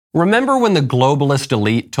Remember when the globalist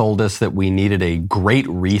elite told us that we needed a great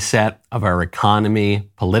reset of our economy,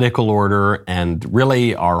 political order, and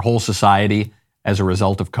really our whole society as a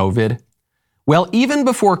result of COVID? Well, even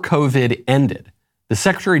before COVID ended, the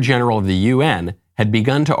Secretary General of the UN had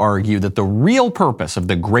begun to argue that the real purpose of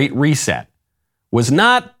the Great Reset was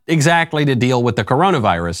not exactly to deal with the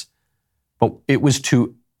coronavirus, but it was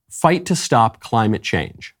to fight to stop climate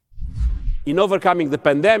change. In overcoming the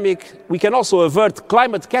pandemic, we can also avert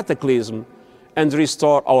climate cataclysm and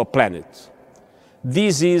restore our planet.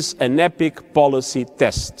 This is an epic policy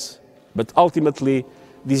test, but ultimately,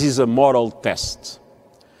 this is a moral test.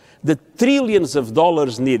 The trillions of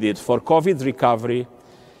dollars needed for COVID recovery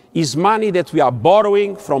is money that we are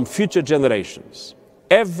borrowing from future generations,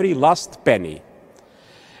 every last penny.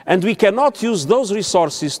 And we cannot use those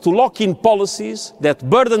resources to lock in policies that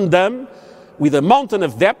burden them with a mountain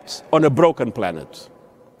of debt on a broken planet.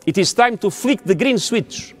 It is time to flick the green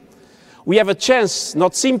switch. We have a chance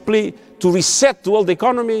not simply to reset the world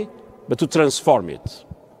economy, but to transform it.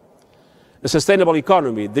 A sustainable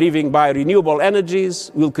economy driven by renewable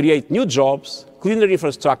energies will create new jobs, cleaner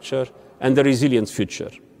infrastructure, and a resilient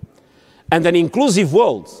future. And an inclusive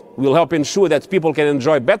world will help ensure that people can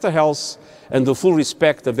enjoy better health and the full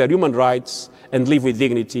respect of their human rights and live with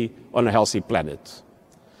dignity on a healthy planet.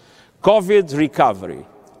 COVID recovery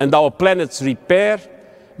and our planet's repair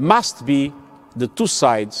must be the two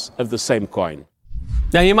sides of the same coin.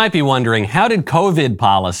 Now, you might be wondering, how did COVID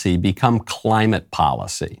policy become climate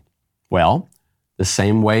policy? Well, the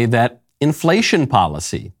same way that inflation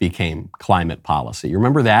policy became climate policy. You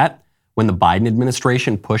remember that? When the Biden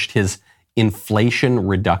administration pushed his Inflation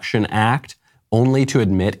Reduction Act, only to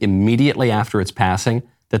admit immediately after its passing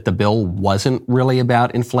that the bill wasn't really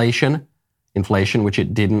about inflation, which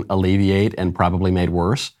it didn't alleviate and probably made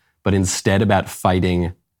worse, but instead about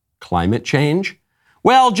fighting climate change?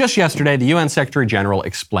 Well, just yesterday, the UN Secretary General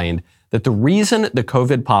explained that the reason the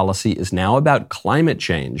COVID policy is now about climate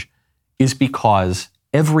change is because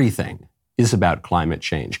everything is about climate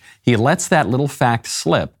change. He lets that little fact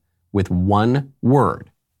slip with one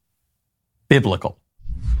word: biblical.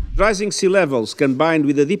 Rising sea levels combined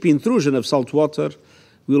with a deep intrusion of salt water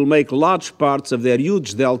will make large parts of their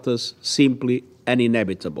huge deltas simply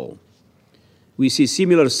uninhabitable. We see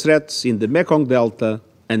similar threats in the Mekong Delta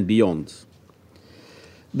and beyond.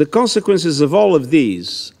 The consequences of all of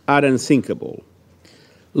these are unthinkable.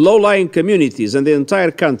 Low-lying communities and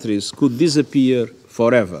entire countries could disappear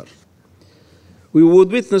forever. We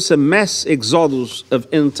would witness a mass exodus of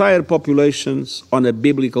entire populations on a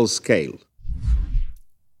biblical scale.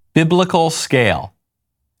 Biblical scale.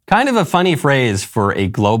 Kind of a funny phrase for a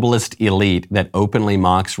globalist elite that openly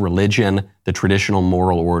mocks religion, the traditional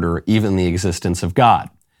moral order, even the existence of God.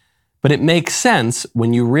 But it makes sense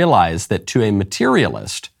when you realize that to a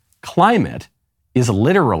materialist, climate is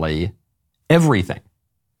literally everything.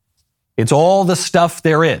 It's all the stuff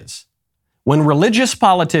there is. When religious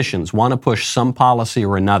politicians want to push some policy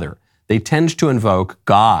or another, they tend to invoke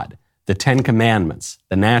God, the Ten Commandments,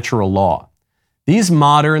 the natural law. These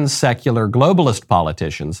modern, secular, globalist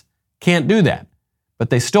politicians can't do that, but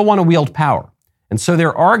they still want to wield power. And so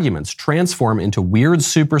their arguments transform into weird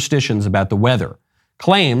superstitions about the weather,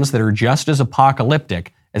 claims that are just as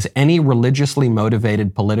apocalyptic as any religiously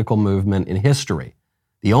motivated political movement in history.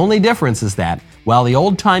 The only difference is that, while the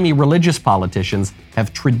old-timey religious politicians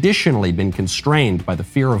have traditionally been constrained by the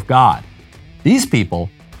fear of God, these people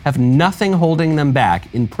have nothing holding them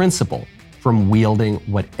back in principle from wielding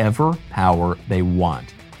whatever power they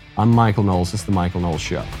want. I'm Michael Knowles. This is The Michael Knowles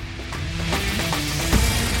Show.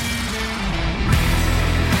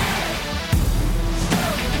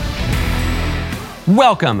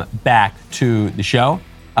 Welcome back to the show.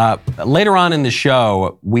 Later on in the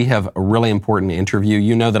show, we have a really important interview.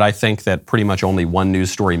 You know that I think that pretty much only one news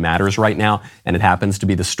story matters right now, and it happens to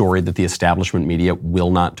be the story that the establishment media will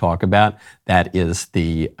not talk about. That is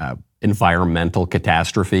the environmental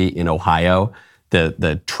catastrophe in Ohio,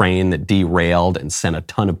 the train that derailed and sent a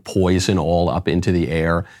ton of poison all up into the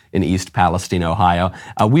air in East Palestine, Ohio.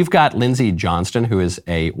 We've got Lindsay Johnston, who is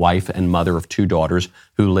a wife and mother of two daughters,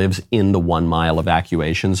 who lives in the 1 mile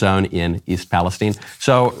evacuation zone in East Palestine.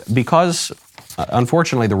 So because,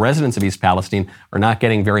 unfortunately, the residents of East Palestine are not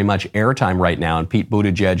getting very much airtime right now, and Pete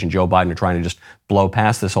Buttigieg and Joe Biden are trying to just blow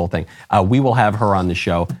past this whole thing, we will have her on the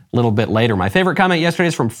show a little bit later. My favorite comment yesterday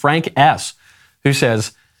is from Frank S., who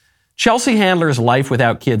says, Chelsea Handler's life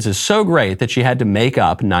without kids is so great that she had to make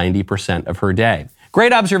up 90% of her day.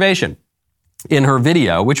 Great observation. In her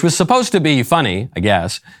video, which was supposed to be funny, I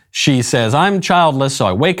guess, she says, I'm childless, so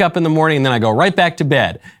I wake up in the morning and then I go right back to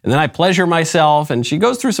bed. And then I pleasure myself. And she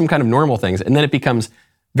goes through some kind of normal things. And then it becomes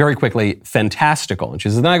very quickly, fantastical. And she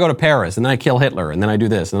says, then I go to Paris, and then I kill Hitler, and then I do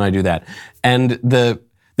this, and then I do that. And the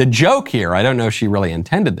joke here, I don't know if she really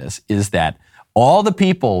intended this, is that all the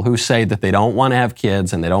people who say that they don't want to have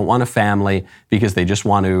kids and they don't want a family because they just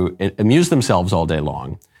want to amuse themselves all day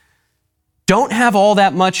long, don't have all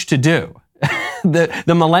that much to do. The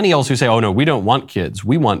millennials who say, oh no, we don't want kids.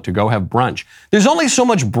 We want to go have brunch. There's only so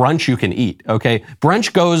much brunch you can eat, okay?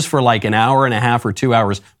 Brunch goes for like an hour and a half or 2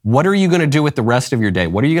 hours. What are you going to do with the rest of your day?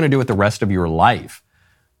 What are you going to do with the rest of your life?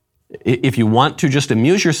 If you want to just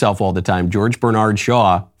amuse yourself all the time, George Bernard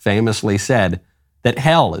Shaw famously said that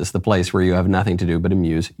hell is the place where you have nothing to do but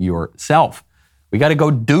amuse yourself. We got to go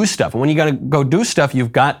do stuff. And when you got to go do stuff,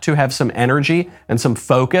 you've got to have some energy and some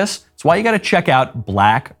focus. That's why you got to check out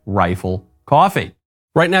Black Rifle Coffee.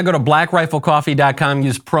 Right now, go to blackriflecoffee.com,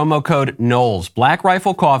 use promo code Knowles. Black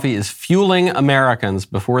Rifle Coffee is fueling Americans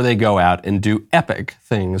before they go out and do epic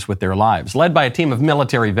things with their lives. Led by a team of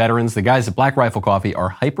military veterans, the guys at Black Rifle Coffee are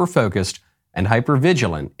hyper-focused and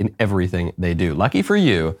hyper-vigilant in everything they do. Lucky for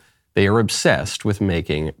you, they are obsessed with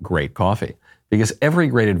making great coffee, because every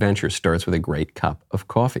great adventure starts with a great cup of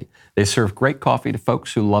coffee. They serve great coffee to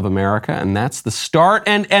folks who love America, and that's the start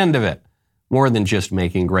and end of it. More than just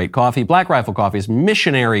making great coffee, Black Rifle Coffee's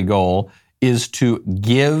missionary goal is to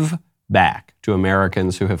give back to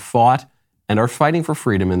Americans who have fought and are fighting for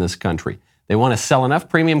freedom in this country. They want to sell enough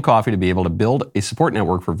premium coffee to be able to build a support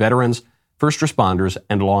network for veterans, first responders,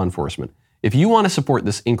 and law enforcement. If you want to support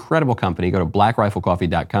this incredible company, go to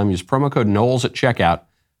blackriflecoffee.com, use promo code Knowles at checkout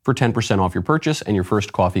for 10% off your purchase and your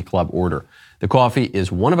first coffee club order. The coffee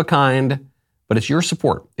is one of a kind, but it's your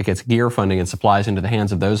support that gets gear, funding, and supplies into the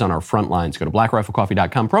hands of those on our front lines. Go to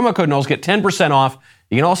blackriflecoffee.com, promo code Knowles, get 10% off.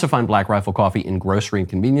 You can also find Black Rifle Coffee in grocery and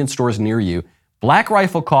convenience stores near you. Black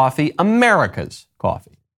Rifle Coffee, America's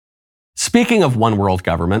coffee. Speaking of one world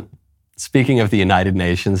government, speaking of the United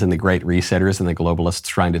Nations and the great resetters and the globalists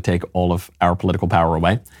trying to take all of our political power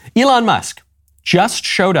away, Elon Musk just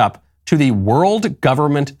showed up to the World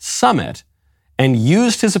Government Summit and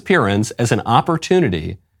used his appearance as an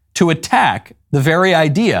opportunity to attack the very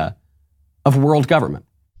idea of world government.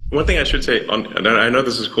 One thing I should say, and I know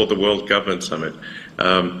this is called the World Government Summit,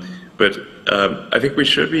 but I think we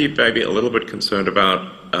should be maybe a little bit concerned about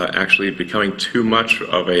actually becoming too much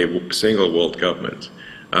of a single world government.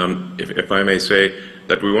 If I may say,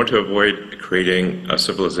 that we want to avoid creating a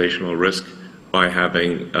civilizational risk by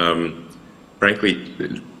having, frankly,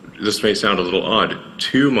 this may sound a little odd,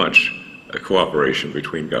 too much cooperation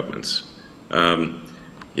between governments.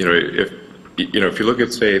 If you look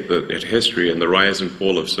at, say, at history and the rise and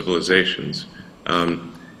fall of civilizations,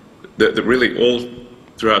 that really all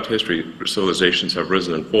throughout history, civilizations have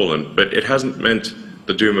risen and fallen, but it hasn't meant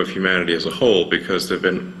the doom of humanity as a whole, because there've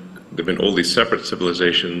been all these separate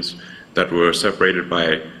civilizations that were separated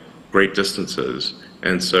by great distances.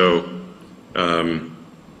 And so,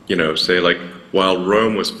 say like while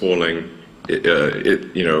Rome was falling,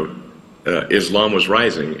 Islam was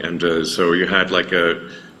rising, and so you had like the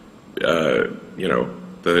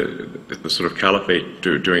sort of caliphate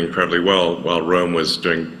doing incredibly well while Rome was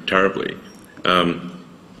doing terribly, and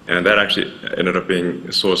that actually ended up being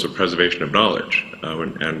a source of preservation of knowledge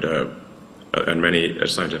and many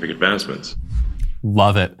scientific advancements.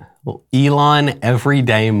 Love it. Well, Elon every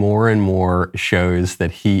day more and more shows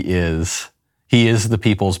that he is the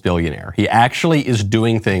people's billionaire. He actually is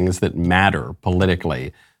doing things that matter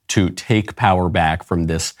politically to take power back from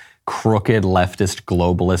this crooked leftist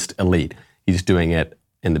globalist elite. He's doing it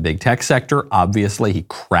in the big tech sector. Obviously, he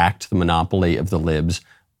cracked the monopoly of the libs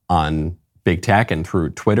on big tech and through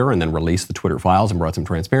Twitter, and then released the Twitter files and brought some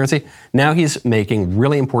transparency. Now he's making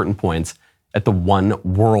really important points at the One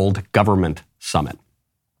World Government Summit.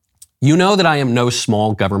 You know that I am no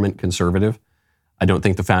small government conservative. I don't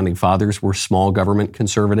think the founding fathers were small government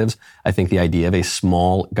conservatives. I think the idea of a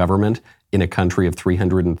small government in a country of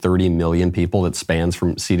 330 million people that spans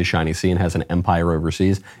from sea to shining sea and has an empire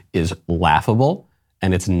overseas is laughable,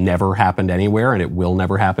 and it's never happened anywhere, and it will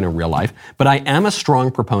never happen in real life. But I am a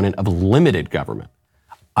strong proponent of limited government.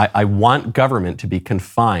 I want government to be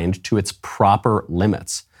confined to its proper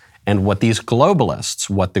limits. And what these globalists,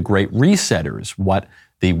 what the great resetters, what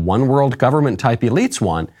the one world government type elites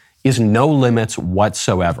want is no limits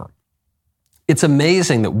whatsoever. It's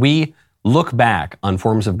amazing that we look back on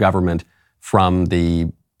forms of government from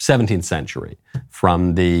the 17th century,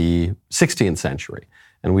 from the 16th century,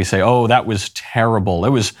 and we say, oh, that was terrible. It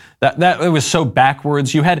was so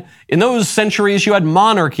backwards. In those centuries, you had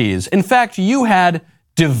monarchies. In fact, you had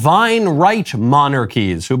divine right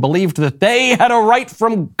monarchies who believed that they had a right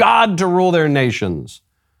from God to rule their nations.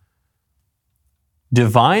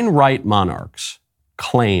 Divine right monarchs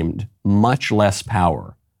claimed much less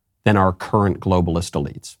power than our current globalist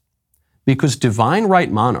elites. Because divine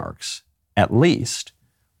right monarchs, at least,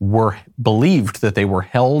 believed that they were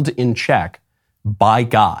held in check by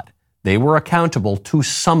God. They were accountable to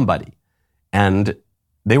somebody. And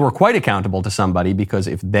they were quite accountable to somebody because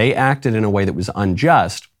if they acted in a way that was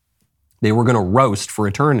unjust, they were going to roast for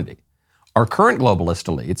eternity. Our current globalist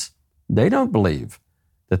elites, they don't believe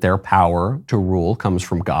that their power to rule comes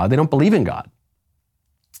from God. They don't believe in God.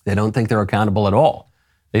 They don't think they're accountable at all.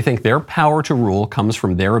 They think their power to rule comes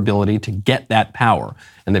from their ability to get that power.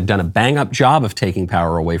 And they've done a bang-up job of taking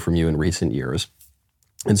power away from you in recent years.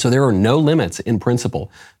 And so there are no limits in principle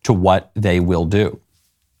to what they will do.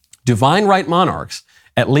 Divine right monarchs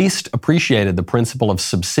at least appreciated the principle of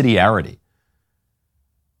subsidiarity.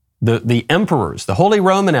 The emperors, the Holy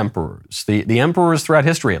Roman emperors, the emperors throughout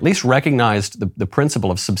history at least recognized the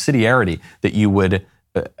principle of subsidiarity, that you would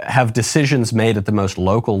have decisions made at the most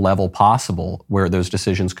local level possible, where those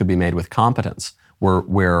decisions could be made with competence,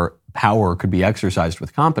 where power could be exercised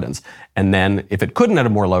with competence. And then if it couldn't at a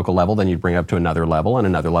more local level, then you'd bring it up to another level and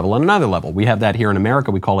another level and another level. We have that here in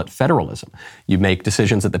America. We call it federalism. You make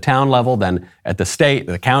decisions at the town level, then at the state,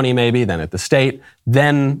 the county maybe, then at the state,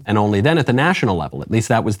 then and only then at the national level. At least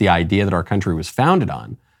that was the idea that our country was founded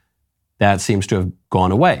on. That seems to have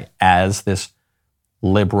gone away as this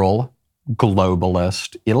liberal,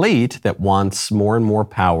 globalist elite that wants more and more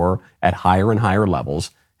power at higher and higher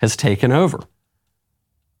levels has taken over.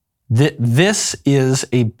 This is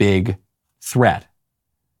a big threat,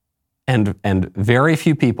 and very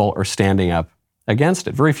few people are standing up against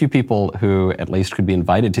it. Very few people who at least could be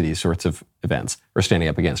invited to these sorts of events are standing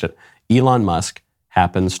up against it. Elon Musk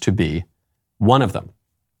happens to be one of them.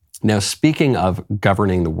 Now, speaking of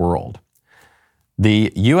governing the world,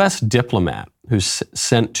 the U.S. diplomat who's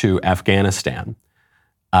sent to Afghanistan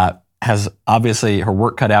has obviously her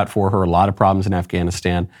work cut out for her, a lot of problems in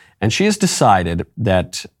Afghanistan, and she has decided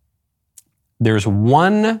that there's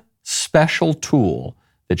one special tool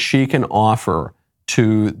that she can offer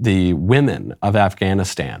to the women of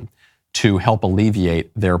Afghanistan to help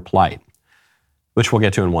alleviate their plight, which we'll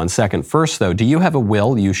get to in 1 second. First, though, do you have a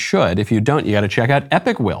will? You should. If you don't, you got to check out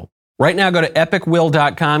Epic Will. Right now, go to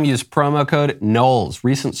epicwill.com, use promo code Knowles.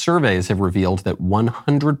 Recent surveys have revealed that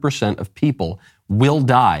 100% of people will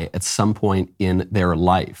die at some point in their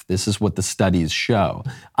life. This is what the studies show.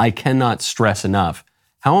 I cannot stress enough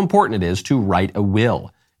how important it is to write a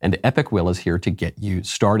will, and Epic Will is here to get you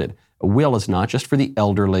started. A will is not just for the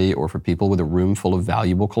elderly or for people with a room full of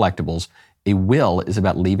valuable collectibles. A will is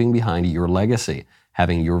about leaving behind your legacy,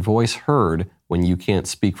 having your voice heard when you can't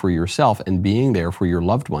speak for yourself, and being there for your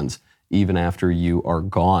loved ones even after you are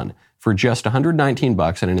gone. For just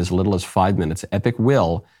 $119 and in as little as 5 minutes, Epic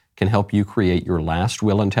Will can help you create your last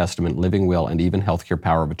will and testament, living will, and even healthcare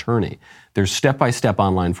power of attorney. Their step-by-step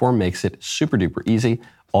online form makes it super duper easy.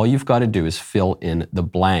 All you've got to do is fill in the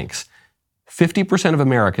blanks. 50% of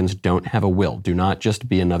Americans don't have a will. Do not just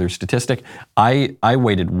be another statistic. I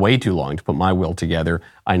waited way too long to put my will together.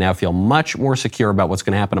 I now feel much more secure about what's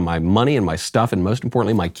going to happen to my money and my stuff, and most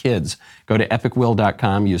importantly, my kids. Go to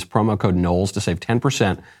epicwill.com, use promo code Knowles to save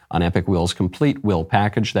 10% on Epic Will's complete will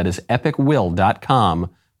package. That is epicwill.com,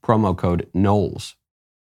 promo code Knowles.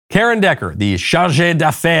 Karen Decker, the chargé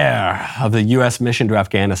d'affaires of the U.S. mission to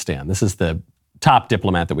Afghanistan. This is the top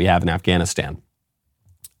diplomat that we have in Afghanistan.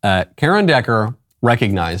 Karen Decker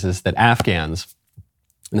recognizes that Afghans,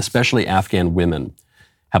 and especially Afghan women,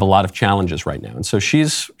 have a lot of challenges right now. And so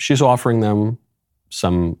she's offering them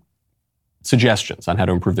some suggestions on how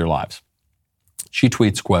to improve their lives. She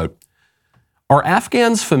tweets, quote, "Are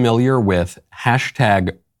Afghans familiar with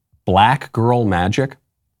hashtag Black Girl Magic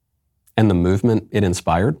and the movement it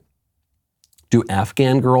inspired? Do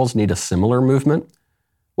Afghan girls need a similar movement?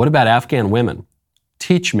 What about Afghan women?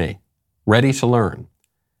 Teach me. Ready to learn.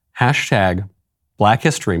 Hashtag Black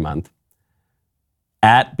History Month,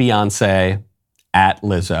 at Beyonce, at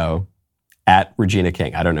Lizzo, at Regina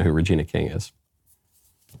King." I don't know who Regina King is.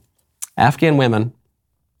 Afghan women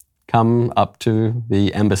come up to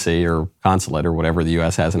the embassy or consulate or whatever the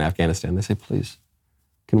U.S. has in Afghanistan. They say, please,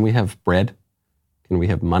 can we have bread? Can we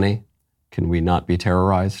have money? Can we not be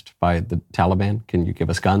terrorized by the Taliban? Can you give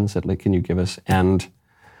us guns? Can you give us... And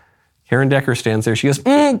Karen Decker stands there. She goes,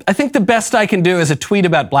 I think the best I can do is a tweet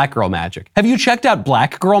about Black Girl Magic. Have you checked out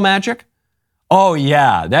Black Girl Magic? Oh,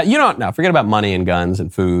 yeah. No, forget about money and guns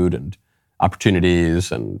and food and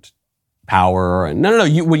opportunities and power. And no.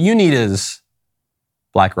 What you need is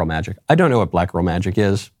Black Girl Magic. I don't know what Black Girl Magic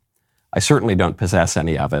is. I certainly don't possess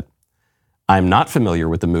any of it. I'm not familiar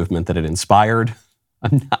with the movement that it inspired.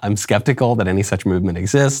 I'm skeptical that any such movement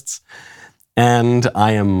exists. And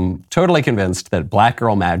I am totally convinced that black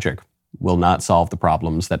girl magic will not solve the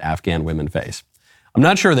problems that Afghan women face. I'm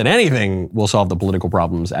not sure that anything will solve the political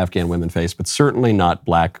problems Afghan women face, but certainly not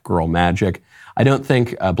black girl magic. I don't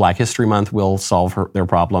think Black History Month will solve their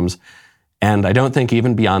problems. And I don't think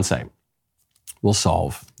even Beyonce will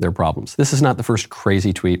solve their problems. This is not the first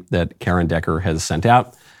crazy tweet that Karen Decker has sent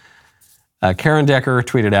out. Karen Decker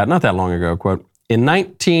tweeted out not that long ago, quote, in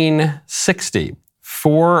 1960,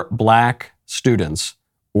 4 black students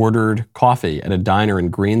ordered coffee at a diner in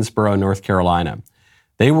Greensboro, North Carolina.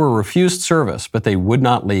 They were refused service, but they would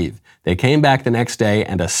not leave. They came back the next day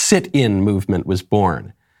and a sit-in movement was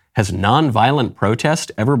born. Has nonviolent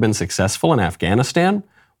protest ever been successful in Afghanistan?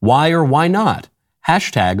 Why or why not?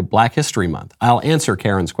 Hashtag Black History Month. I'll answer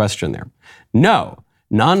Karen's question there. No,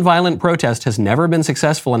 nonviolent protest has never been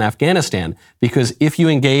successful in Afghanistan because if you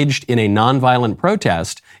engaged in a nonviolent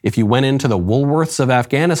protest, if you went into the Woolworths of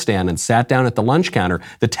Afghanistan and sat down at the lunch counter,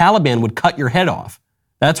 the Taliban would cut your head off.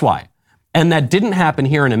 That's why. And that didn't happen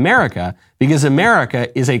here in America because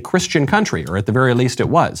America is a Christian country, or at the very least it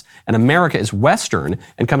was. And America is Western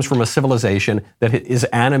and comes from a civilization that is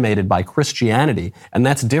animated by Christianity. And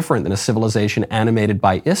that's different than a civilization animated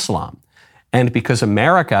by Islam. And because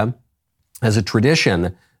America has a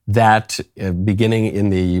tradition that beginning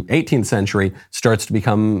in the 18th century starts to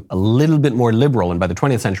become a little bit more liberal, and by the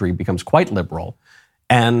 20th century becomes quite liberal.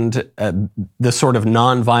 And the sort of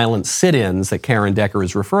nonviolent sit-ins that Karen Decker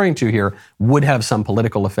is referring to here would have some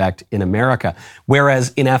political effect in America.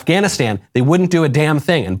 Whereas in Afghanistan, they wouldn't do a damn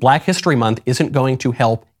thing. And Black History Month isn't going to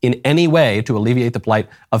help in any way to alleviate the plight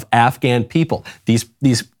of Afghan people.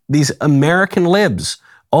 These American libs,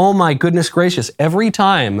 oh my goodness gracious, every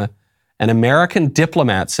time an American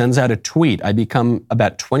diplomat sends out a tweet, I become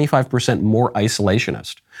about 25% more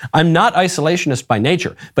isolationist. I'm not isolationist by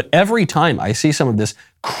nature, but every time I see some of this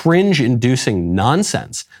cringe-inducing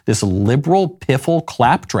nonsense, this liberal piffle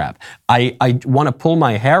claptrap, I want to pull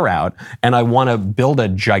my hair out and I want to build a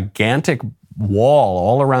gigantic wall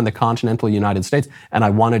all around the continental United States, and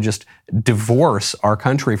I want to just divorce our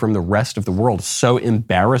country from the rest of the world. So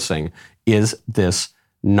embarrassing is this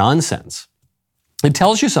nonsense. It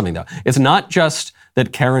tells you something, though. It's not just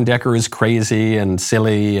that Karen Decker is crazy and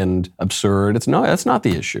silly and absurd. That's not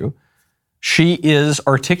the issue. She is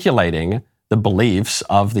articulating the beliefs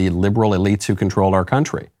of the liberal elites who control our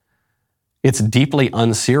country. It's deeply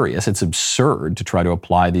unserious. It's absurd to try to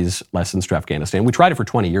apply these lessons to Afghanistan. We tried it for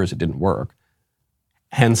 20 years. It didn't work.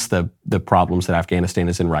 Hence the problems that Afghanistan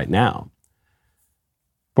is in right now.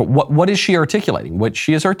 But what is she articulating? What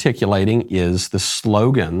she is articulating is the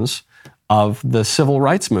slogans of the civil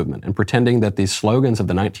rights movement and pretending that these slogans of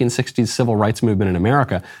the 1960s civil rights movement in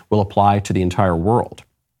America will apply to the entire world.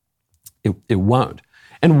 It won't.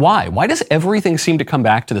 And why? Why does everything seem to come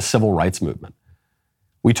back to the civil rights movement?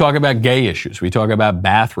 We talk about gay issues. We talk about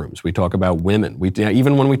bathrooms. We talk about women.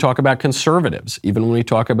 Even when we talk about conservatives, even when we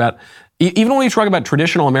talk about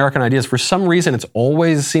traditional American ideas, for some reason, it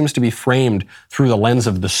always seems to be framed through the lens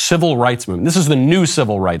of the civil rights movement. This is the new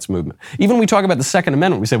civil rights movement. Even when we talk about the Second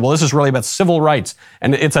Amendment, we say, well, this is really about civil rights.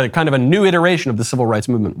 And it's a kind of a new iteration of the civil rights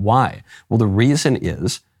movement. Why? Well, the reason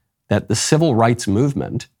is that the civil rights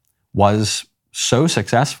movement was so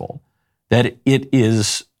successful that it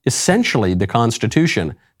is essentially the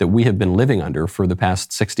Constitution that we have been living under for the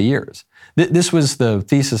past 60 years. This was the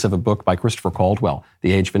thesis of a book by Christopher Caldwell,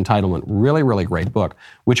 The Age of Entitlement, really, really great book,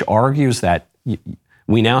 which argues that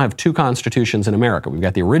we now have 2 constitutions in America. We've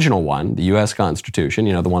got the original one, the U.S. Constitution,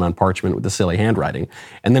 the one on parchment with the silly handwriting.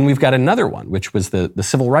 And then we've got another one, which was the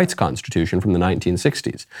Civil Rights Constitution from the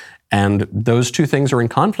 1960s. And those 2 things are in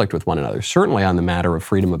conflict with one another, certainly on the matter of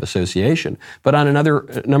freedom of association, but on a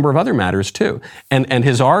number of other matters too. And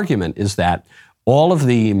his argument is that all of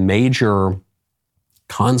the major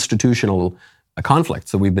constitutional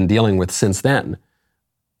conflicts that we've been dealing with since then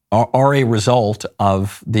are a result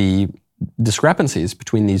of the discrepancies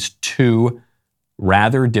between these 2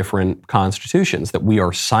 rather different constitutions that we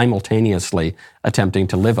are simultaneously attempting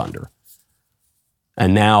to live under,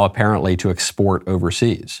 and now apparently to export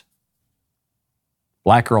overseas.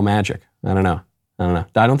 Black girl magic. I don't know.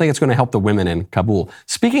 I don't think it's going to help the women in Kabul.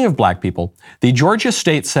 Speaking of black people, the Georgia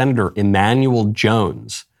State Senator Emanuel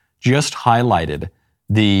Jones just highlighted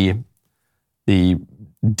the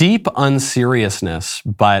deep unseriousness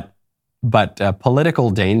but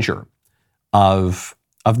political danger of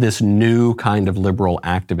this new kind of liberal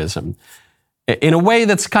activism in a way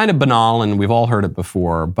that's kind of banal, and we've all heard it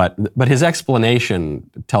before, but his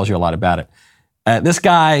explanation tells you a lot about it. This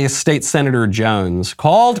guy, State Senator Jones,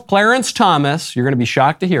 called Clarence Thomas, you're going to be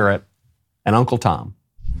shocked to hear it, and Uncle Tom.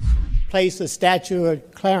 place a statue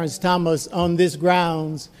of Clarence Thomas on this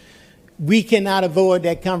grounds, we cannot avoid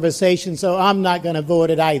that conversation, so I'm not going to avoid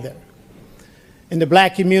it either. In the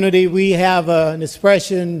black community, we have an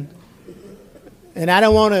expression, and I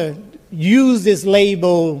don't want to use this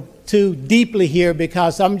label too deeply here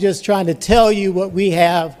because I'm just trying to tell you what we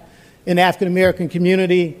have in the African American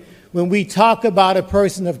community. When we talk about a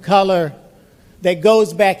person of color that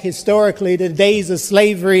goes back historically to the days of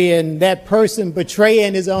slavery and that person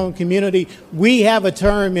betraying his own community, we have a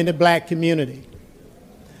term in the black community.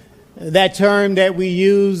 That term that we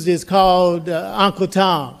use is called Uncle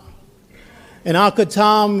Tom. And Uncle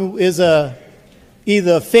Tom is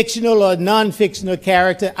either a fictional or non-fictional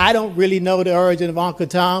character. I don't really know the origin of Uncle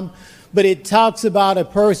Tom, but it talks about a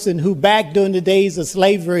person who back during the days of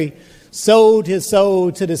slavery sold his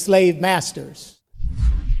soul to the slave masters.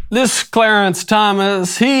 This Clarence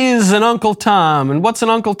Thomas, he's an Uncle Tom. And what's an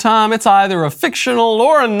Uncle Tom? It's either a fictional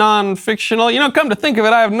or a non-fictional. You know, come to think of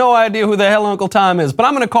it, I have no idea who the hell Uncle Tom is, but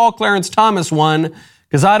I'm going to call Clarence Thomas one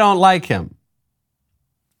because I don't like him.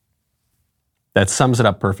 That sums it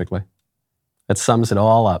up perfectly. That sums it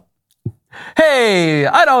all up. Hey,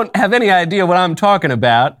 I don't have any idea what I'm talking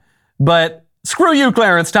about, but screw you,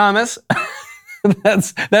 Clarence Thomas.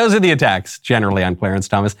 Those are the attacks generally on Clarence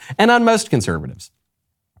Thomas and on most conservatives.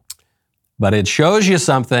 But it shows you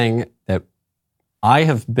something that I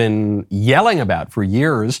have been yelling about for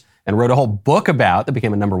years and wrote a whole book about that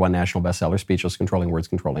became a #1 national bestseller, Speechless, Controlling Words,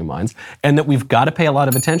 Controlling Minds, and that we've got to pay a lot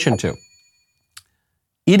of attention to.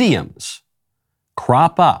 Idioms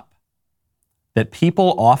crop up that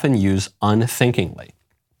people often use unthinkingly.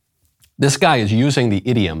 This guy is using the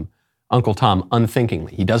idiom Uncle Tom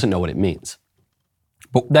unthinkingly. He doesn't know what it means.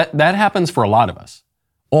 But that happens for a lot of us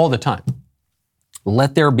all the time.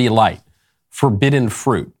 Let there be light. Forbidden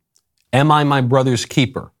fruit. Am I my brother's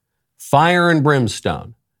keeper? Fire and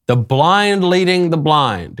brimstone. The blind leading the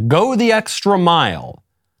blind. Go the extra mile.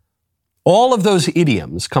 All of those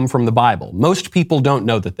idioms come from the Bible. Most people don't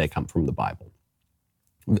know that they come from the Bible.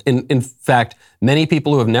 In fact, many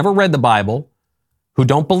people who have never read the Bible, who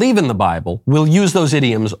don't believe in the Bible, will use those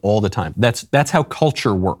idioms all the time. That's how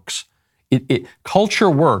culture works. Culture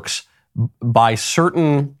works by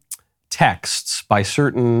certain texts, by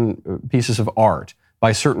certain pieces of art,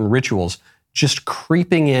 by certain rituals, just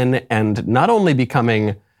creeping in and not only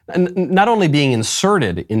being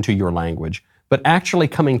inserted into your language, but actually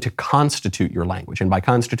coming to constitute your language. And by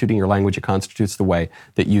constituting your language, it constitutes the way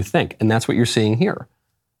that you think. And that's what you're seeing here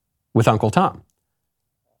with Uncle Tom.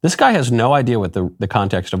 This guy has no idea what the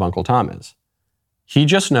context of Uncle Tom is. He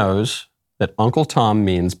just knows that Uncle Tom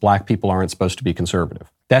means black people aren't supposed to be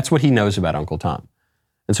conservative. That's what he knows about Uncle Tom.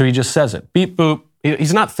 And so he just says it. Beep, boop.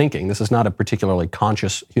 He's not thinking. This is not a particularly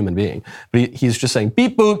conscious human being. But he's just saying,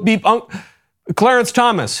 beep, boop, beep, Clarence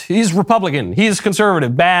Thomas. He's Republican. He's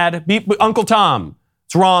conservative. Bad. Beep, boop, Uncle Tom.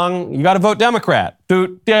 It's wrong. You got to vote Democrat.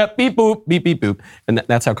 Beep, boop, beep, beep, boop. And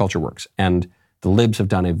that's how culture works. And the libs have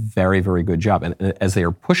done a very, very good job. And as they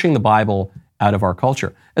are pushing the Bible out of our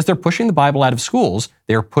culture, as they're pushing the Bible out of schools,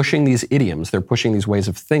 they're pushing these idioms. They're pushing these ways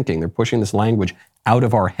of thinking. They're pushing this language out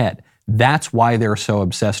of our head. That's why they're so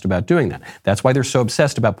obsessed about doing that. That's why they're so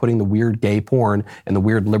obsessed about putting the weird gay porn and the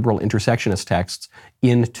weird liberal intersectionist texts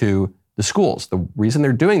into the schools. The reason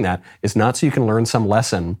they're doing that is not so you can learn some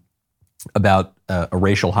lesson about a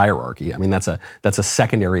racial hierarchy. I mean, that's a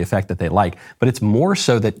secondary effect that they like, but it's more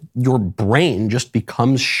so that your brain just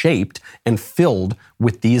becomes shaped and filled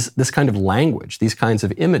with this kind of language, these kinds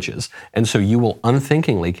of images, and so you will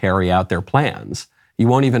unthinkingly carry out their plans. You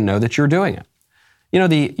won't even know that you're doing it. You know,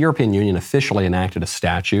 the European Union officially enacted a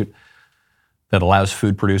statute that allows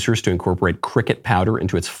food producers to incorporate cricket powder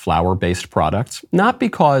into its flour-based products, not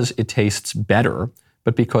because it tastes better,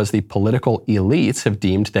 but because the political elites have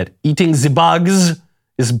deemed that eating the bugs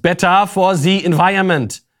is better for the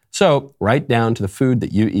environment. So, right down to the food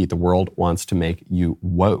that you eat, the world wants to make you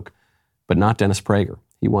woke, but not Dennis Prager.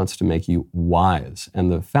 He wants to make you wise. And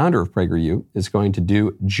the founder of PragerU is going to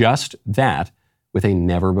do just that with a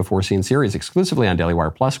never-before-seen series exclusively on Daily Wire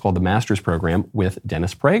Plus called The Master's Program with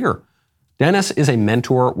Dennis Prager. Dennis is a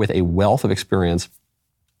mentor with a wealth of experience.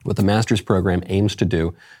 What the Master's Program aims to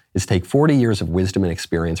do is take 40 years of wisdom and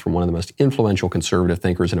experience from one of the most influential conservative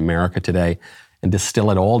thinkers in America today and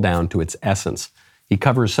distill it all down to its essence. He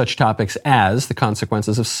covers such topics as the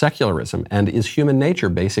consequences of secularism and is human nature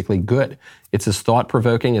basically good? It's as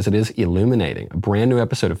thought-provoking as it is illuminating. A brand new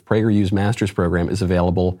episode of PragerU's Master's Program is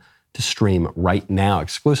available to stream right now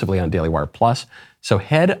exclusively on Daily Wire Plus. So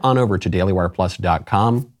head on over to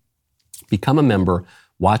dailywireplus.com, become a member,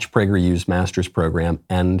 watch PragerU's Master's Program,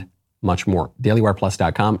 and much more.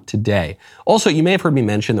 DailyWirePlus.com today. Also, you may have heard me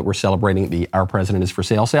mention that we're celebrating the Our President is for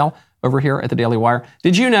Sale sale over here at the Daily Wire.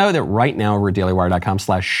 Did you know that right now over at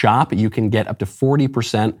dailywire.com/shop, you can get up to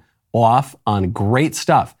 40% off on great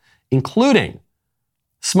stuff, including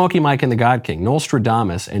Smokey Mike and the God King,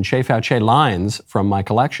 Nostradamus, and Che Fauche lines from my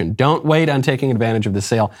collection. Don't wait on taking advantage of the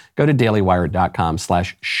sale. Go to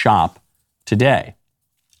dailywire.com/shop today.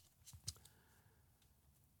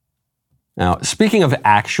 Now, speaking of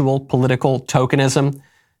actual political tokenism,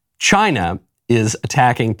 China is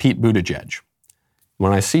attacking Pete Buttigieg.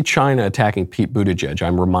 When I see China attacking Pete Buttigieg,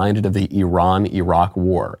 I'm reminded of the Iran-Iraq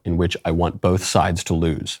war, in which I want both sides to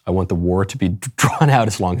lose. I want the war to be drawn out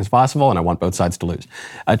as long as possible, and I want both sides to lose.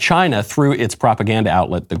 China, through its propaganda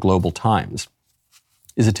outlet, the Global Times,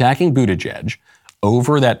 is attacking Buttigieg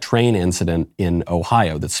over that train incident in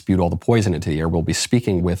Ohio that spewed all the poison into the air. We'll be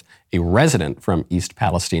speaking with a resident from East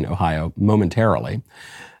Palestine, Ohio, momentarily.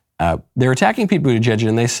 They're attacking Pete Buttigieg,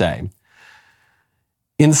 and they say,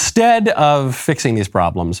 instead of fixing these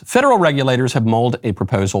problems, federal regulators have mulled a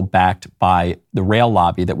proposal backed by the rail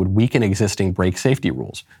lobby that would weaken existing brake safety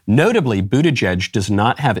rules. Notably, Buttigieg does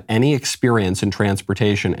not have any experience in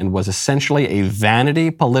transportation and was essentially a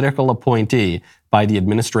vanity political appointee by the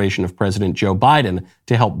administration of President Joe Biden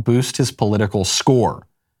to help boost his political score.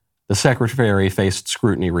 The secretary faced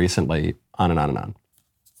scrutiny recently, on and on and on.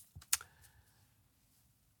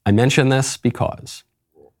 I mention this because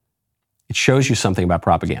it shows you something about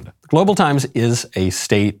propaganda. The Global Times is a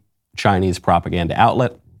state Chinese propaganda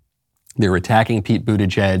outlet. They're attacking Pete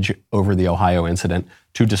Buttigieg over the Ohio incident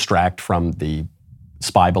to distract from the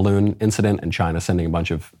spy balloon incident and China sending a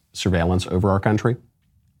bunch of surveillance over our country.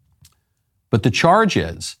 But the charge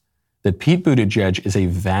is that Pete Buttigieg is a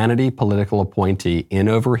vanity political appointee in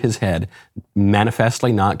over his head,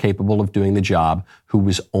 manifestly not capable of doing the job, who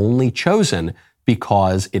was only chosen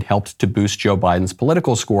because it helped to boost Joe Biden's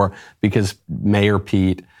political score because Mayor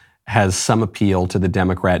Pete has some appeal to the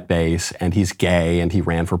Democrat base and he's gay and he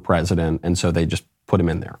ran for president, and so they just put him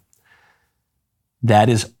in there. That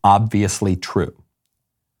is obviously true.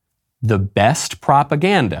 The best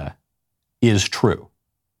propaganda is true.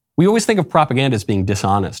 We always think of propaganda as being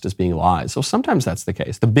dishonest, as being lies. So sometimes that's the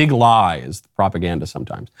case. The big lie is the propaganda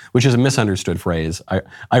sometimes, which is a misunderstood phrase.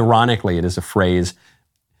 Ironically, it is a phrase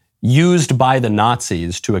used by the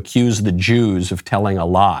Nazis to accuse the Jews of telling a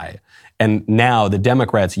lie. And now the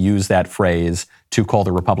Democrats use that phrase to call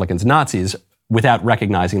the Republicans Nazis without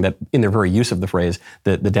recognizing that in their very use of the phrase,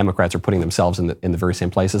 the Democrats are putting themselves in the very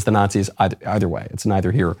same place as the Nazis. Either way, it's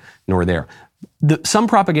neither here nor there. Some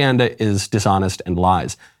propaganda is dishonest and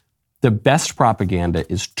lies. The best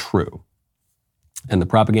propaganda is true. And the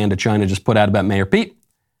propaganda China just put out about Mayor Pete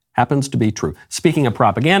happens to be true. Speaking of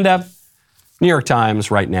propaganda, New York Times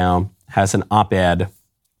right now has an op-ed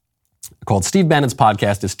called Steve Bannon's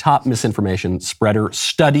podcast is Top Misinformation Spreader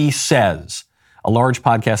Study Says. A large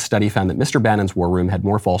podcast study found that Mr. Bannon's War Room had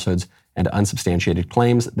more falsehoods and unsubstantiated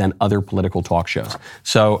claims than other political talk shows.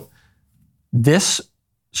 So this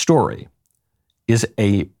story is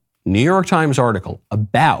a New York Times article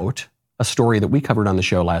about a story that we covered on the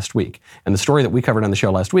show last week. And the story that we covered on the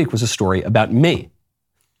show last week was a story about me,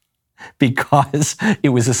 because it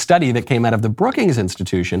was a study that came out of the Brookings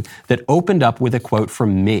Institution that opened up with a quote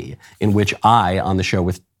from me, in which I, on the show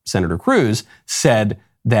with Senator Cruz, said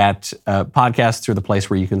that podcasts are the place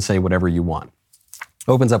where you can say whatever you want.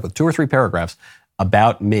 Opens up with 2 or 3 paragraphs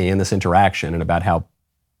about me and this interaction and about how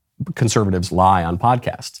conservatives lie on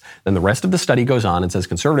podcasts. Then the rest of the study goes on and says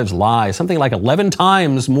conservatives lie something like 11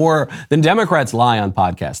 times more than Democrats lie on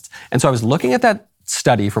podcasts. And so I was looking at that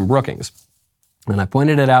study from Brookings, and I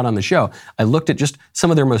pointed it out on the show. I looked at just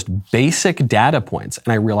some of their most basic data points,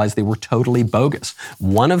 and I realized they were totally bogus.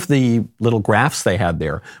 One of the little graphs they had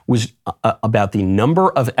there was about the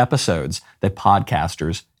number of episodes that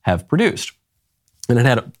podcasters have produced. And it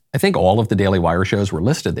had, I think all of the Daily Wire shows were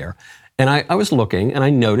listed there. And I was looking, and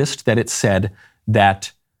I noticed that it said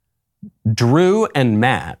that Drew and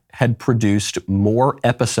Matt had produced more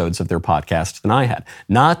episodes of their podcast than I had.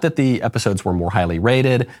 Not that the episodes were more highly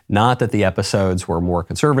rated, not that the episodes were more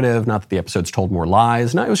conservative, not that the episodes told more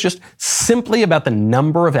lies. No, it was just simply about the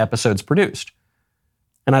number of episodes produced.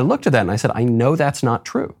 And I looked at that and I said, I know that's not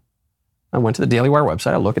true. I went to the Daily Wire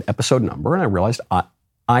website, I looked at episode number, and I realized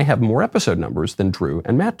I have more episode numbers than Drew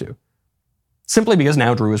and Matt do. Simply because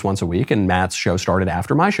now Drew is once a week and Matt's show started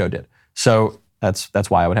after my show did. So that's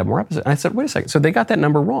why I would have more episodes. And I said, wait a second. So they got that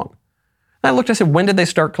number wrong. And I looked, I said, when did they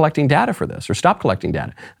start collecting data for this or stop collecting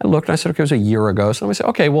data? I looked and I said, okay, it was a year ago. So I said,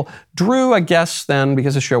 okay, well, Drew, I guess then,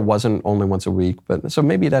 because the show wasn't only once a week, but so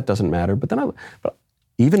maybe that doesn't matter. But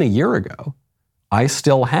even a year ago, I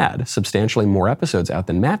still had substantially more episodes out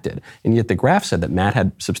than Matt did. And yet the graph said that Matt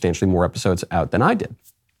had substantially more episodes out than I did.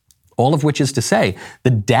 All of which is to say, the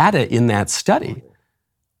data in that study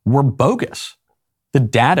were bogus. The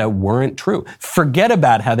data weren't true. Forget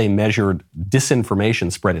about how they measured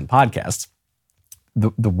disinformation spread in podcasts.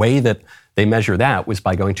 The way that they measure that was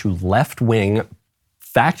by going to left-wing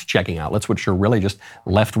fact-checking outlets, which are really just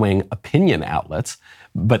left-wing opinion outlets,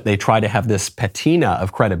 but they try to have this patina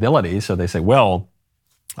of credibility. So they say, well,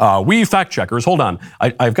 we fact-checkers, hold on,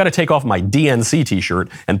 I've got to take off my DNC t-shirt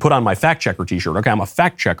and put on my fact-checker t-shirt. Okay, I'm a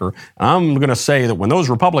fact-checker, and I'm going to say that when those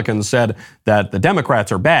Republicans said that the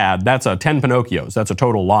Democrats are bad, that's a 10 Pinocchios, that's a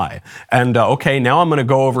total lie. And okay, now I'm going to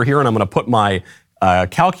go over here and I'm going to put my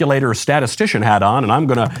calculator statistician hat on, and I'm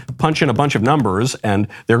going to punch in a bunch of numbers, and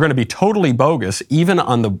they're going to be totally bogus, even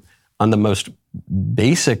on the most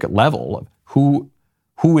basic level of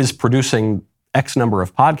who is producing X number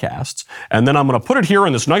of podcasts. And then I'm going to put it here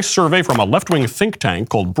in this nice survey from a left-wing think tank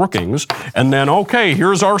called Brookings. And then, okay,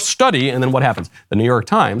 here's our study. And then what happens? The New York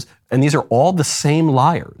Times, and these are all the same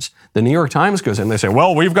liars. The New York Times goes in and they say,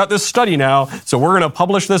 well, we've got this study now, so we're going to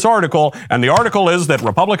publish this article. And the article is that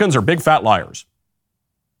Republicans are big fat liars.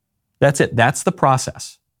 That's it. That's the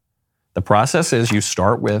process. The process is you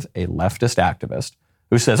start with a leftist activist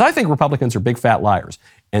who says, I think Republicans are big fat liars.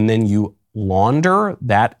 And then you launder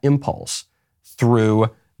that impulse through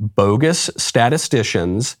bogus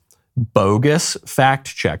statisticians, bogus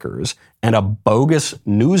fact checkers, and a bogus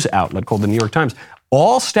news outlet called the New York Times,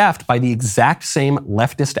 all staffed by the exact same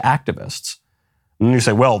leftist activists. And you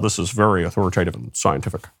say, well, this is very authoritative and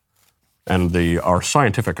scientific. And our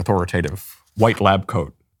scientific authoritative white lab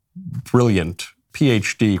coat, brilliant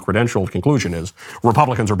PhD credentialed conclusion is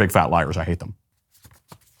Republicans are big fat liars. I hate them.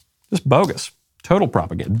 Just bogus. Total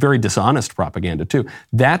propaganda. Very dishonest propaganda, too.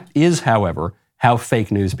 That is, however, how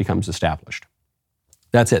fake news becomes established.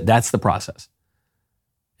 That's it. That's the process.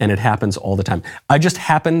 And it happens all the time. I just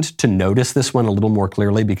happened to notice this one a little more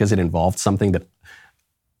clearly because it involved something that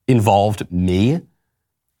involved me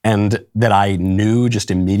and that I knew just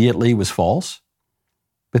immediately was false.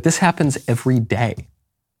 But this happens every day.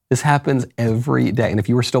 This happens every day. And if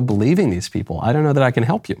you are still believing these people, I don't know that I can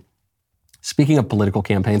help you. Speaking of political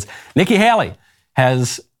campaigns, Nikki Haley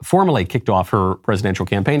has formally kicked off her presidential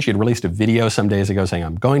campaign. She had released a video some days ago saying,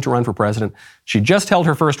 I'm going to run for president. She just held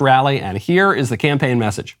her first rally, and here is the campaign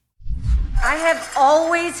message. I have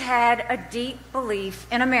always had a deep belief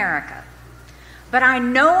in America, but I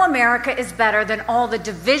know America is better than all the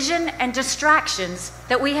division and distractions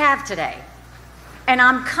that we have today. And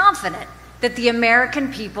I'm confident that the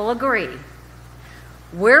American people agree.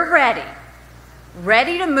 We're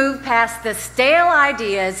ready to move past the stale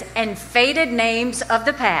ideas and faded names of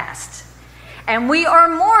the past. And we are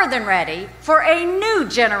more than ready for a new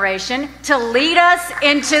generation to lead us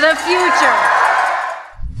into the future.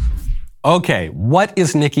 Okay, what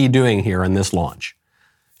is Nikki doing here in this launch?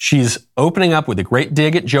 She's opening up with a great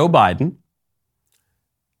dig at Joe Biden.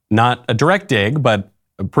 Not a direct dig, but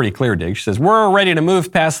a pretty clear dig. She says, we're ready to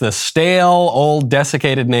move past the stale, old,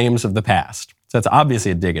 desiccated names of the past. So that's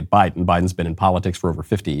obviously a dig at Biden. Biden's been in politics for over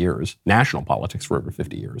 50 years, national politics for over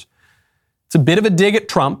 50 years. It's a bit of a dig at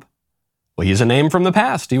Trump. Well, he's a name from the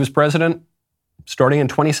past. He was president starting in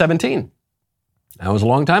 2017. That was a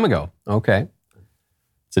long time ago. Okay.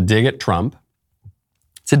 It's a dig at Trump.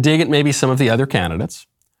 It's a dig at maybe some of the other candidates.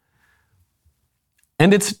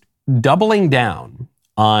 And it's doubling down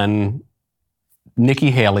on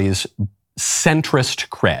Nikki Haley's centrist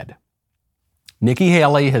cred. Nikki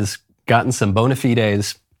Haley has gotten some bona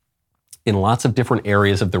fides in lots of different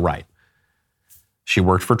areas of the right. She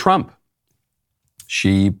worked for Trump.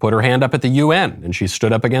 She put her hand up at the UN and she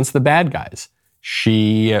stood up against the bad guys.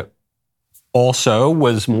 She also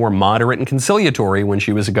was more moderate and conciliatory when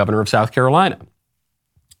she was a governor of South Carolina.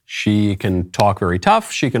 She can talk very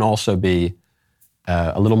tough. She can also be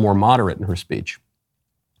a little more moderate in her speech.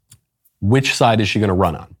 Which side is she going to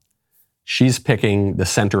run on? She's picking the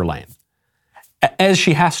center lane, as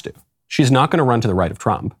she has to. She's not going to run to the right of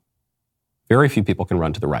Trump. Very few people can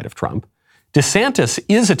run to the right of Trump. DeSantis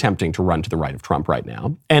is attempting to run to the right of Trump right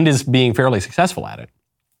now and is being fairly successful at it.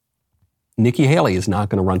 Nikki Haley is not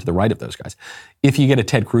going to run to the right of those guys. If you get a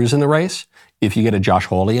Ted Cruz in the race, if you get a Josh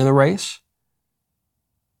Hawley in the race,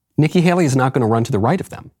 Nikki Haley is not going to run to the right of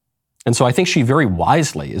them. And so I think she very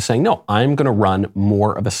wisely is saying, no, I'm going to run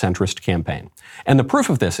more of a centrist campaign. And the proof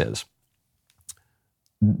of this is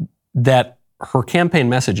that her campaign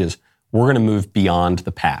message is, we're going to move beyond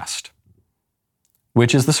the past,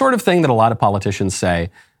 which is the sort of thing that a lot of politicians say.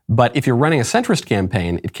 But if you're running a centrist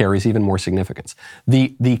campaign, it carries even more significance.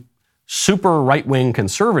 The super right-wing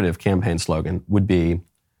conservative campaign slogan would be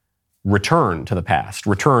return to the past,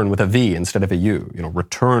 return with a V instead of a U,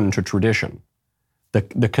 return to tradition.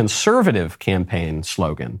 The conservative campaign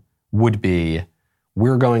slogan would be,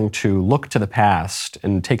 we're going to look to the past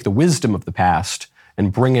and take the wisdom of the past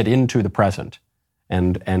and bring it into the present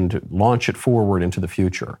and launch it forward into the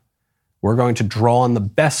future. We're going to draw on the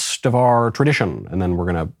best of our tradition, and then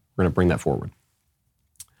we're going to bring that forward.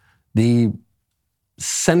 The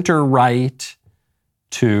center-right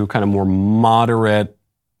to kind of more moderate,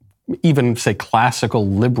 even say classical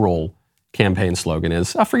liberal campaign slogan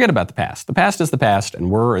is, forget about the past. The past is the past, and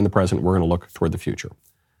we're in the present. We're going to look toward the future.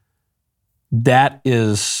 That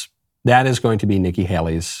is going to be Nikki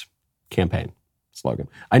Haley's campaign slogan.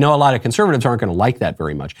 I know a lot of conservatives aren't going to like that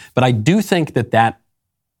very much, but I do think that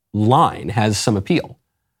line has some appeal.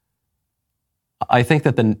 I think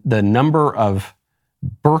that the number of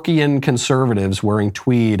Burkean conservatives wearing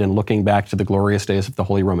tweed and looking back to the glorious days of the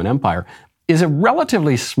Holy Roman Empire is a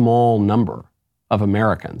relatively small number of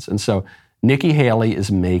Americans. And so Nikki Haley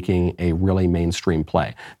is making a really mainstream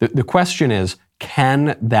play. The question is,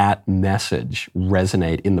 can that message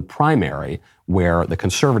resonate in the primary where the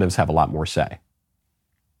conservatives have a lot more say?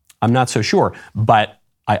 I'm not so sure, but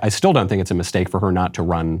I still don't think it's a mistake for her not to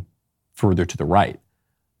run further to the right.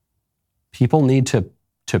 People need to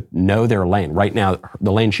know their lane. Right now,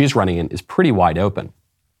 the lane she's running in is pretty wide open.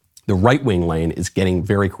 The right-wing lane is getting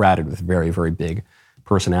very crowded with very, very big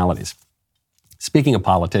personalities. Speaking of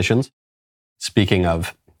politicians, speaking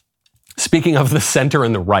of the center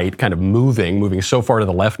and the right kind of moving so far to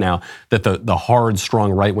the left now that the hard,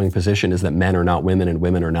 strong right-wing position is that men are not women and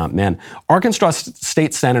women are not men. Arkansas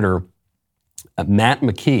State Senator Matt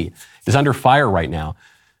McKee is under fire right now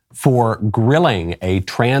for grilling a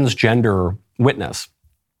transgender witness.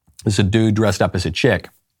 This is a dude dressed up as a chick.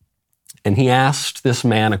 And he asked this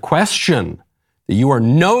man a question that you are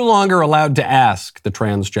no longer allowed to ask the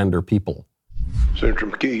transgender people. Senator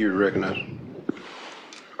McKee, you're recognized.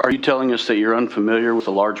 Are you telling us that you're unfamiliar with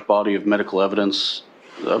a large body of medical evidence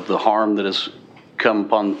of the harm that has come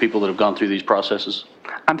upon people that have gone through these processes?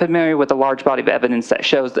 I'm familiar with a large body of evidence that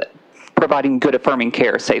shows that providing good affirming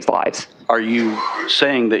care saves lives. Are you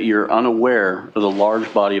saying that you're unaware of the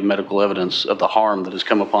large body of medical evidence of the harm that has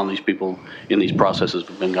come upon these people in these processes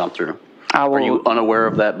that have been gone through? Are you unaware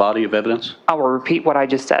of that body of evidence? I will repeat what I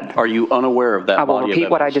just said. Are you unaware of that body of evidence? I will repeat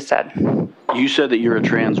what I just said. You said that you're a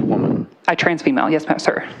trans woman. A trans female, yes, ma'am,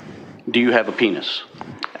 sir. Do you have a penis?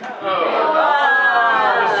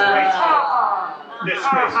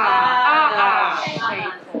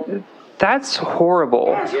 That's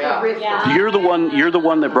horrible. You're the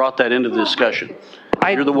one that brought that into the discussion.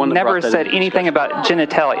 I never said anything about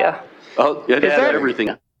genitalia. Oh, it has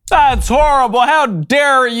everything. That's horrible. How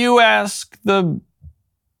dare you ask the...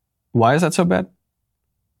 Why is that so bad?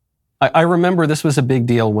 I remember this was a big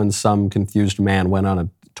deal when some confused man went on a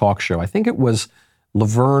talk show. I think it was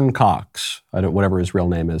Laverne Cox, whatever his real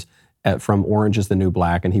name is, from Orange is the New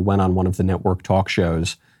Black, and he went on one of the network talk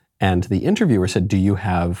shows, and the interviewer said, do you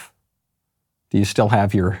still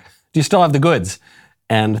have the goods?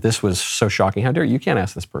 And this was so shocking. How dare you can't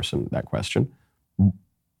ask this person that question.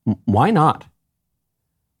 Why not?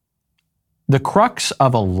 The crux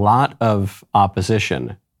of a lot of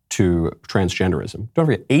opposition to transgenderism, don't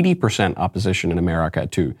forget, 80% opposition in America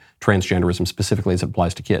to transgenderism, specifically as it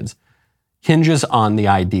applies to kids, hinges on the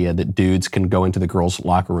idea that dudes can go into the girls'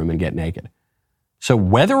 locker room and get naked. So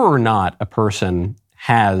whether or not a person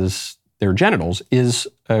has their genitals is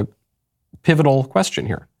a pivotal question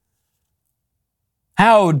here.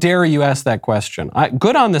 How dare you ask that question?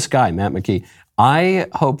 Good on this guy, Matt McKee. I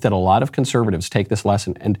hope that a lot of conservatives take this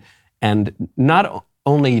lesson and not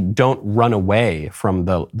only don't run away from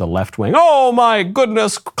the left wing, oh my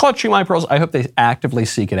goodness, clutching my pearls. I hope they actively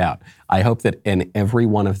seek it out. I hope that in every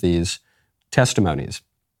one of these testimonies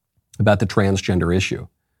about the transgender issue,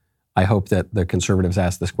 I hope that the conservatives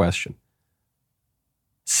ask this question.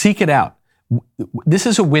 Seek it out. This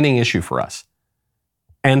is a winning issue for us.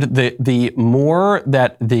 And the more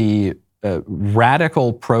that the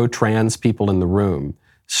radical pro-trans people in the room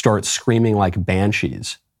start screaming like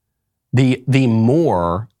banshees, the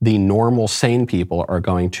more the normal, sane people are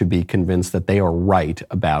going to be convinced that they are right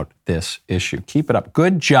about this issue. Keep it up.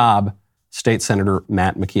 Good job, State Senator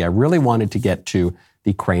Matt McKee. I really wanted to get to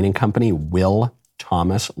the Crane & Company Leah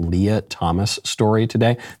Thomas story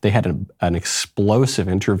today. They had an explosive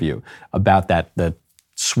interview about the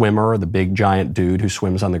swimmer, the big giant dude who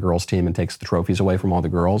swims on the girls' team and takes the trophies away from all the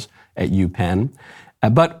girls at UPenn.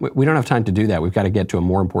 But we don't have time to do that. We've got to get to a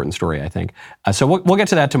more important story, I think. So we'll get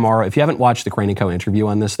to that tomorrow. If you haven't watched the Crane & Co. interview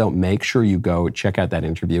on this, though, make sure you go check out that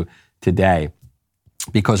interview. today,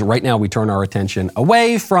 because right now we turn our attention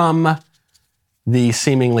away from the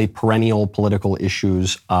seemingly perennial political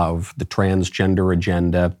issues of the transgender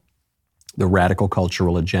agenda, the radical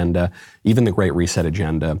cultural agenda, even the Great Reset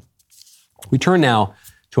agenda. We turn now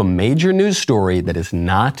to a major news story that is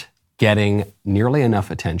not getting nearly enough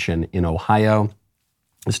attention in Ohio.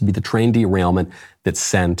 This would be the train derailment that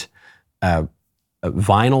sent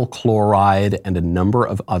vinyl chloride and a number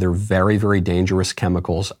of other very, very dangerous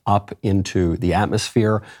chemicals up into the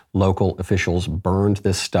atmosphere. Local officials burned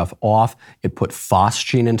this stuff off. It put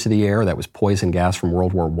phosgene into the air. That was poison gas from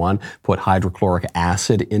World War I. Put hydrochloric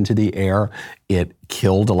acid into the air. It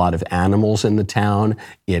killed a lot of animals in the town.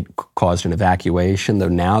 It caused an evacuation, though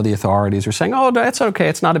now the authorities are saying, oh, that's okay.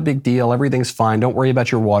 It's not a big deal. Everything's fine. Don't worry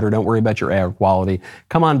about your water. Don't worry about your air quality.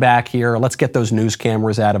 Come on back here. Let's get those news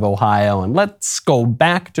cameras out of Ohio and let's go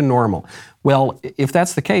back to normal. Well, if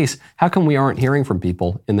that's the case, how come we aren't hearing from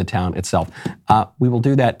people in the town itself? We will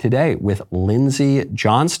do that today with Lindsay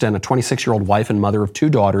Johnston, a 26-year-old wife and mother of 2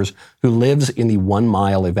 daughters who lives in the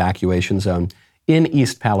 1-mile evacuation zone in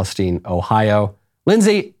East Palestine, Ohio.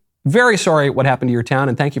 Lindsay, very sorry what happened to your town,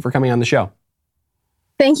 and thank you for coming on the show.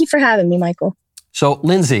 Thank you for having me, Michael. So,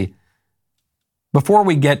 Lindsay, before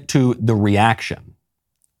we get to the reaction,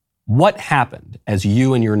 what happened as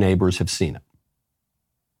you and your neighbors have seen it?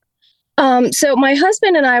 So my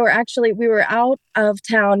husband and I we were out of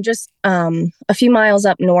town just a few miles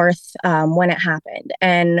up north when it happened.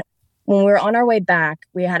 And when we were on our way back,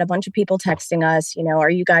 we had a bunch of people texting us, are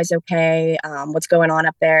you guys okay? What's going on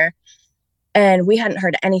up there? And we hadn't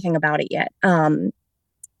heard anything about it yet.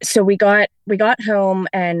 So we got home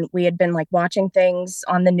and we had been watching things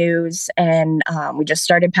on the news, and we just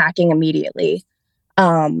started packing immediately.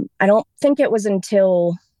 I don't think it was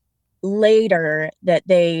until later that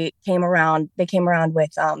they came around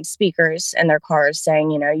with speakers in their cars saying,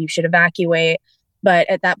 you should evacuate. But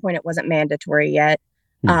at that point, it wasn't mandatory yet.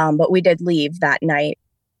 But we did leave that night.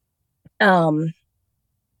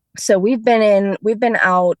 So we've been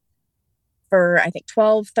out for, I think,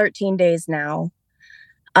 12, 13 days now.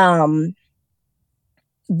 But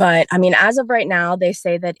I mean, as of right now, they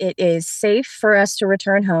say that it is safe for us to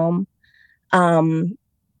return home.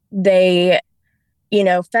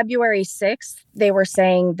 February 6th, they were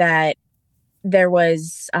saying that there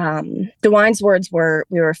was, DeWine's words were,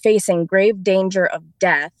 we were facing grave danger of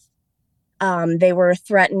death. They were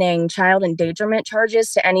threatening child endangerment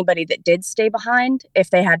charges to anybody that did stay behind if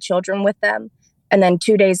they had children with them. And then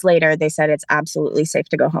 2 days later, they said it's absolutely safe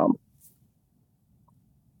to go home.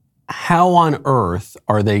 How on earth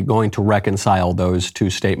are they going to reconcile those two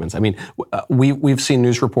statements? I mean, we've seen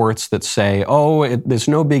news reports that say, there's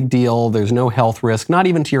no big deal, there's no health risk, not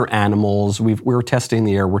even to your animals. We're testing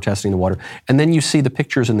the air, we're testing the water. And then you see the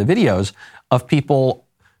pictures and the videos of people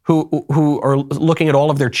who are looking at all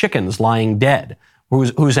of their chickens lying dead,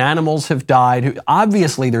 whose animals have died.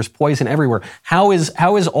 Obviously, there's poison everywhere. How is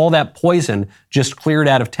all that poison just cleared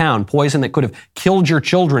out of town? Poison that could have killed your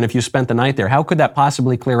children if you spent the night there. How could that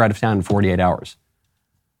possibly clear out of town in 48 hours?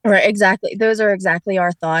 Right, exactly. Those are exactly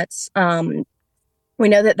our thoughts. We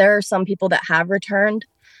know that there are some people that have returned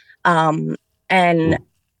and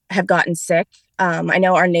have gotten sick. I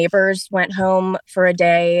know our neighbors went home for a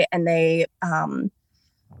day, and I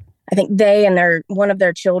think they and one of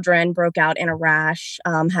their children broke out in a rash,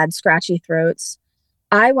 had scratchy throats.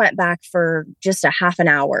 I went back for just a half an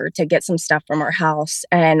hour to get some stuff from our house,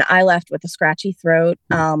 and I left with a scratchy throat.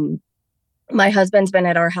 My husband's been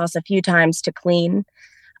at our house a few times to clean,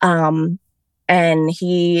 and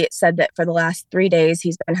he said that for the last 3 days,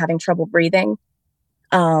 he's been having trouble breathing.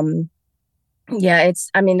 They've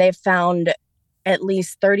found at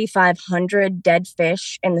least 3,500 dead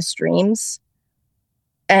fish in the streams.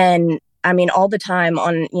 And I mean, all the time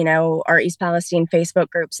on, our East Palestine Facebook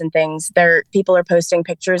groups and things, people are posting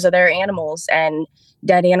pictures of their animals and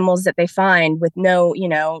dead animals that they find with no,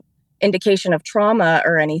 indication of trauma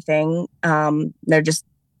or anything. They're just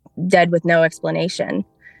dead with no explanation.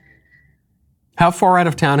 How far out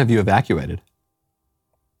of town have you evacuated?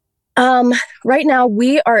 Right now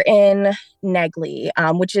we are in Negley,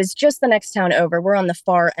 which is just the next town over. We're on the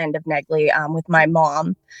far end of Negley, with my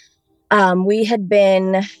mom.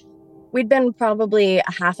 We'd been probably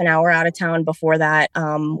a half an hour out of town before that.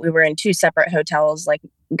 We were in 2 separate hotels,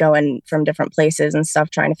 going from different places and stuff,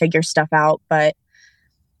 trying to figure stuff out. But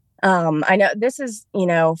I know this is,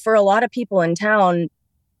 for a lot of people in town,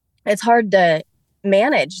 it's hard to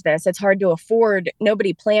manage this. It's hard to afford.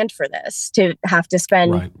 Nobody planned for this, to have to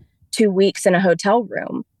spend 2 weeks in a hotel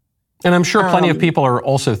room. And I'm sure plenty of people are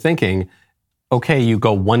also thinking, okay, you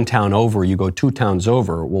go 1 town over, you go 2 towns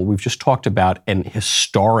over. Well, we've just talked about an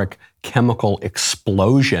historic chemical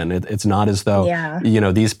explosion. It's not as though,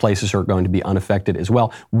 these places are going to be unaffected as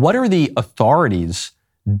well. What are the authorities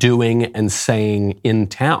doing and saying in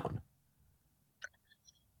town?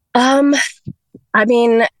 I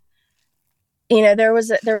mean, there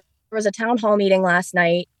was a town hall meeting last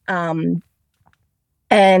night, and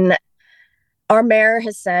our mayor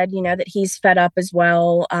has said, that he's fed up as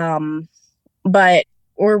well, but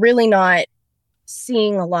we're really not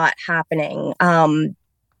seeing a lot happening.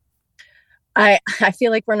 I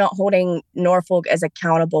feel like we're not holding Norfolk as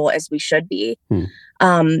accountable as we should be.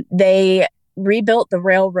 They rebuilt the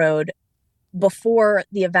railroad before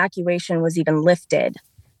the evacuation was even lifted.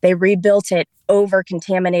 They rebuilt it over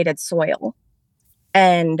contaminated soil.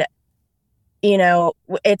 And,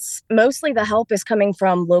 it's mostly the help is coming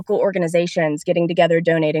from local organizations getting together,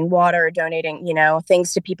 donating water, donating,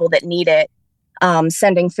 things to people that need it,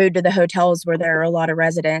 sending food to the hotels where there are a lot of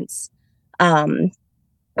residents. But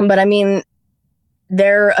I mean,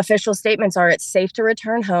 their official statements are it's safe to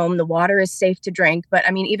return home. The water is safe to drink. But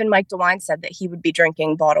I mean, even Mike DeWine said that he would be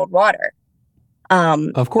drinking bottled water.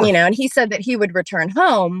 Of course. And he said that he would return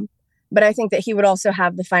home, but I think that he would also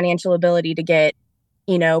have the financial ability to get,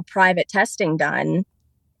 private testing done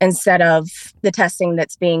instead of the testing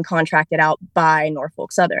that's being contracted out by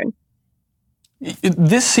Norfolk Southern.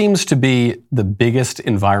 This seems to be the biggest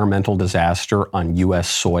environmental disaster on U.S.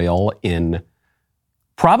 soil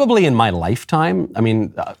probably in my lifetime. I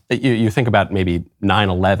mean, you think about maybe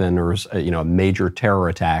 9/11 or, a major terror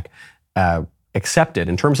attack, accepted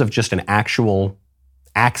in terms of just an actual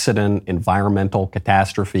accident, environmental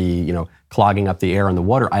catastrophe, clogging up the air and the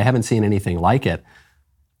water. I haven't seen anything like it.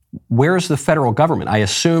 Where's the federal government? I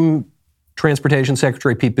assume Transportation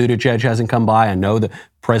Secretary Pete Buttigieg hasn't come by. I know that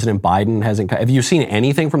President Biden hasn't come. Have you seen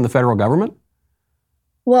anything from the federal government?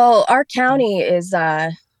 Well, our county is,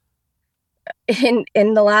 in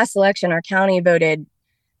the last election, our county voted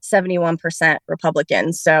 71%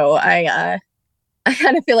 Republican. So I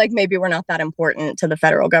kind of feel like maybe we're not that important to the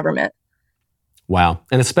federal government. Wow.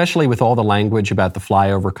 And especially with all the language about the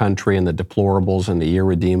flyover country and the deplorables and the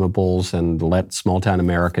irredeemables and let small town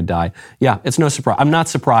America die. Yeah, it's no surprise. I'm not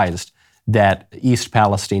surprised that East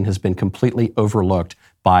Palestine has been completely overlooked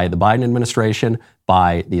by the Biden administration,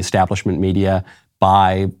 by the establishment media,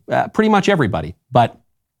 by pretty much everybody. But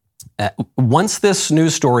once this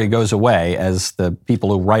news story goes away, as the people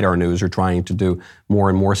who write our news are trying to do more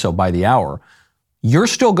and more so by the hour, you're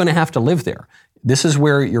still going to have to live there. This is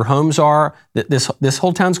where your homes are. This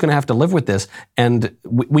whole town's going to have to live with this. And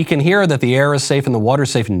we can hear that the air is safe and the water is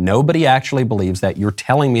safe. Nobody actually believes that. You're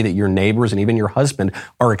telling me that your neighbors and even your husband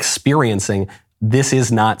are experiencing this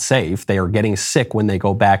is not safe. They are getting sick when they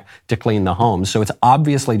go back to clean the homes. So it's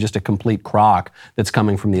obviously just a complete crock that's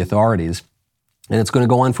coming from the authorities. And it's going to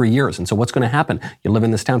go on for years. And so what's going to happen? You live in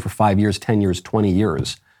this town for 5 years, 10 years, 20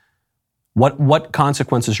 years. What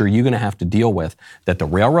consequences are you going to have to deal with that the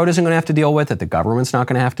railroad isn't going to have to deal with, that the government's not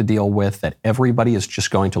going to have to deal with, that everybody is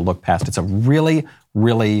just going to look past? It's a really,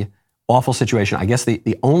 really awful situation. I guess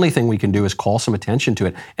the only thing we can do is call some attention to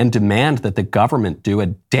it and demand that the government do a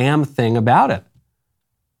damn thing about it.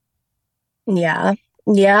 Yeah.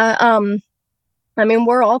 I mean,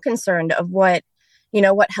 we're all concerned of what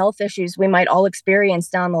health issues we might all experience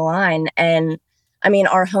down the line. And I mean,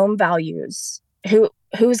 our home values,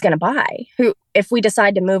 who's going to buy? If we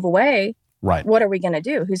decide to move away, right? What are we going to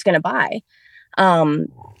do? Who's going to buy?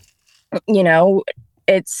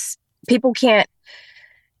 It's people can't,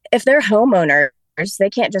 if they're homeowners, they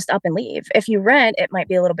can't just up and leave. If you rent, it might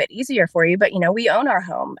be a little bit easier for you, but we own our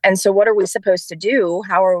home. And so what are we supposed to do?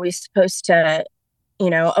 How are we supposed to,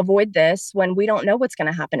 avoid this when we don't know what's going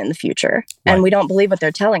to happen in the future and we don't believe what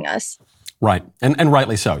they're telling us? Right. And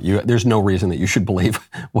rightly so. There's no reason that you should believe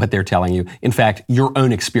what they're telling you. In fact, your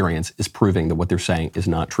own experience is proving that what they're saying is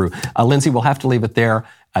not true. Lindsay, we'll have to leave it there.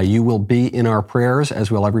 You will be in our prayers, as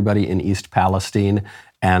will everybody in East Palestine.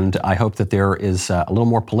 And I hope that there is a little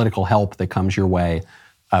more political help that comes your way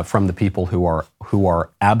from the people who are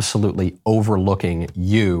absolutely overlooking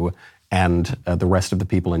you and the rest of the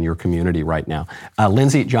people in your community right now.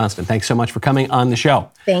 Lindsay Johnston, thanks so much for coming on the show.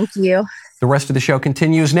 Thank you. The rest of the show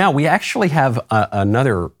continues now. We actually have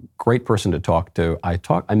another great person to talk to.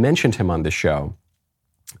 I mentioned him on the show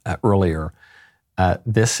earlier.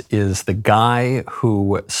 This is the guy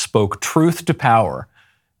who spoke truth to power.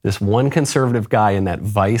 This one conservative guy in that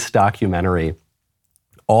Vice documentary,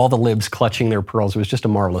 all the libs clutching their pearls. It was just a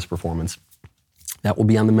marvelous performance. That will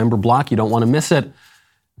be on the member block. You don't want to miss it.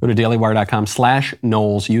 Go to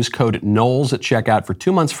dailywire.com/Knowles. Use code Knowles at checkout for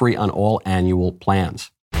 2 months free on all annual plans.